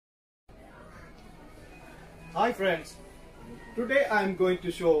Hi friends, today I am going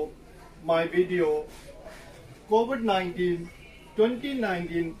to show my video COVID-19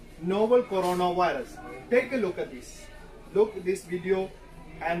 2019 novel coronavirus. Take a look at this. Look at this video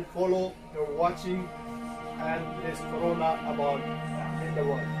and follow your watching and this corona about in the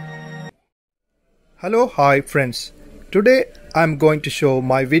world. Hello, hi friends. Today I am going to show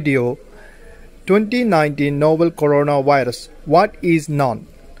my video 2019 novel coronavirus. What is known?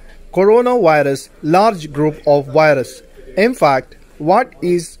 Coronavirus, large group of virus. In fact, what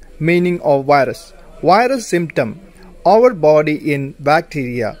is meaning of virus? Virus symptom. Our body in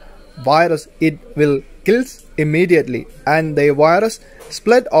bacteria. Virus, it will kills immediately and the virus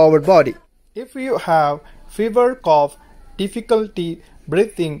spread our body. If you have fever, cough, difficulty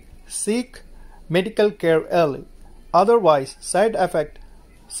breathing, seek medical care early. Otherwise, side effect,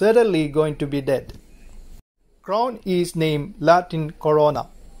 certainly going to be dead. Crown is named Latin corona.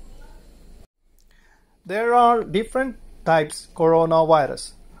 There are different types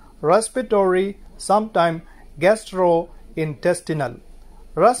coronavirus. Respiratory, sometimes gastrointestinal.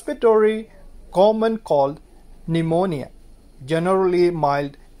 Respiratory, common cold, pneumonia, generally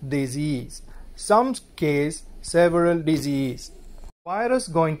mild disease. Some case several disease. Virus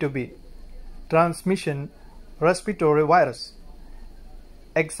going to be transmission, respiratory virus.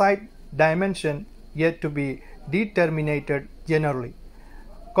 Exact dimension yet to be determined, generally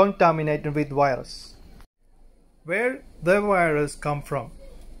contaminated with virus. Where the virus come from?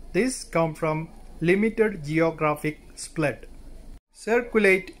 This come from limited geographic spread.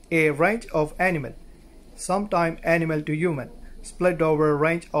 Circulate a range of animal, sometimes animal to human, spread over a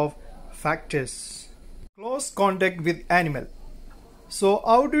range of factors. Close contact with animal. So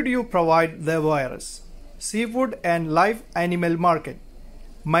how did you provide the virus? Seafood and live animal market,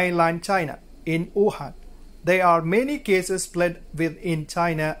 mainland China, in Wuhan. There are many cases spread within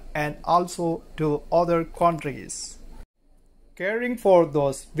China and also to other countries. Caring for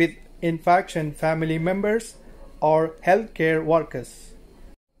those with infection, family members or healthcare workers.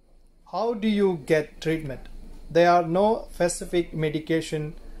 How do you get treatment? There are no specific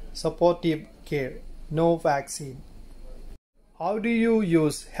medication, supportive care, no vaccine. How do you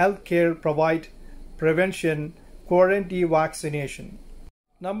use healthcare provide prevention, quarantine, vaccination?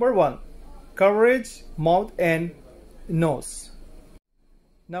 Number 1. Coverage mouth and nose.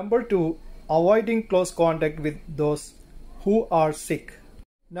 Number 2. Avoiding close contact with those who are sick.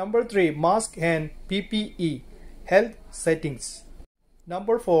 Number 3. Mask and PPE health settings.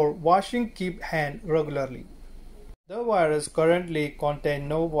 Number 4. Washing keep hand regularly. The virus currently contains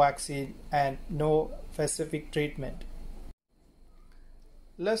no vaccine and no specific treatment.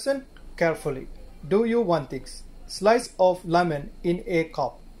 Listen carefully. Do you one thing? Slice of lemon in a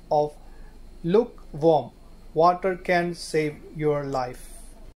cup of lukewarm water can save your life.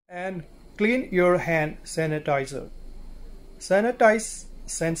 And clean your hand sanitizer. Sanitize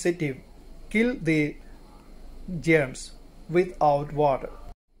sensitive. Kill the germs without water.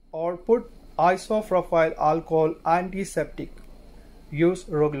 Or put isopropyl alcohol antiseptic. Use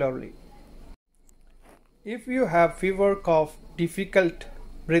regularly. If you have fever, cough, difficult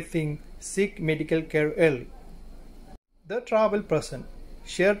breathing, seek medical care early. The travel person,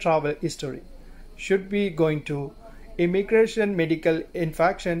 share travel history. Should be going to immigration medical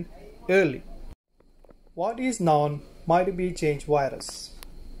infection early. What is known might be change virus.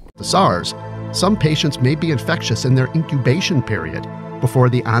 The SARS, some patients may be infectious in their incubation period before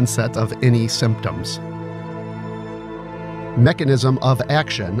the onset of any symptoms. Mechanism of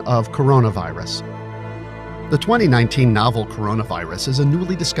action of coronavirus. The 2019 novel coronavirus is a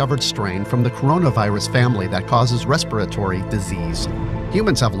newly discovered strain from the coronavirus family that causes respiratory disease.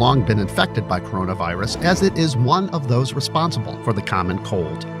 Humans have long been infected by coronavirus as it is one of those responsible for the common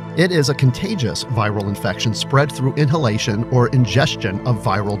cold. It is a contagious viral infection spread through inhalation or ingestion of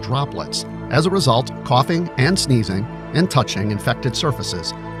viral droplets. As a result, coughing and sneezing and touching infected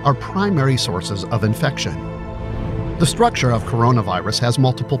surfaces are primary sources of infection. The structure of coronavirus has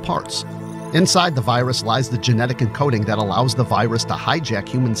multiple parts. Inside the virus lies the genetic encoding that allows the virus to hijack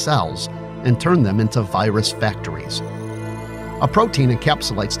human cells and turn them into virus factories. A protein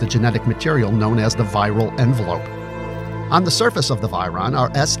encapsulates the genetic material known as the viral envelope. On the surface of the viron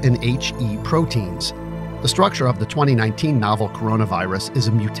are S and HE proteins. The structure of the 2019 novel coronavirus is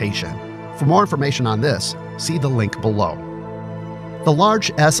a mutation. For more information on this, see the link below. The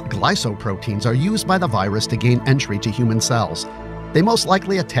large S glycoproteins are used by the virus to gain entry to human cells. They most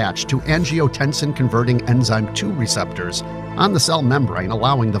likely attach to angiotensin-converting enzyme 2 receptors on the cell membrane,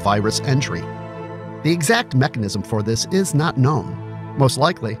 allowing the virus entry. The exact mechanism for this is not known. Most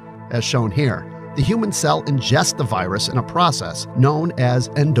likely, as shown here, the human cell ingests the virus in a process known as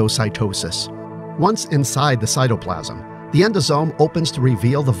endocytosis. Once inside the cytoplasm, the endosome opens to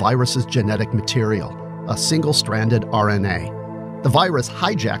reveal the virus's genetic material, a single-stranded RNA. The virus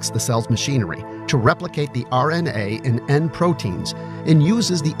hijacks the cell's machinery to replicate the RNA in N proteins and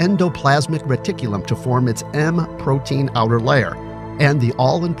uses the endoplasmic reticulum to form its M protein outer layer and the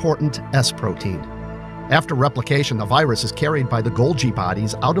all-important S protein. After replication, the virus is carried by the Golgi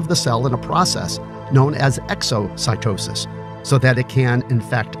bodies out of the cell in a process known as exocytosis, so that it can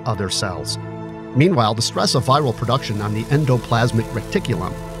infect other cells. Meanwhile, the stress of viral production on the endoplasmic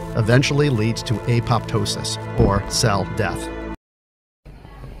reticulum eventually leads to apoptosis, or cell death.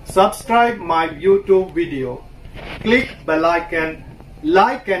 Subscribe my YouTube video. Click bell icon,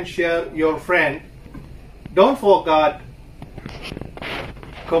 like and share your friend. Don't forget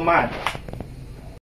comment.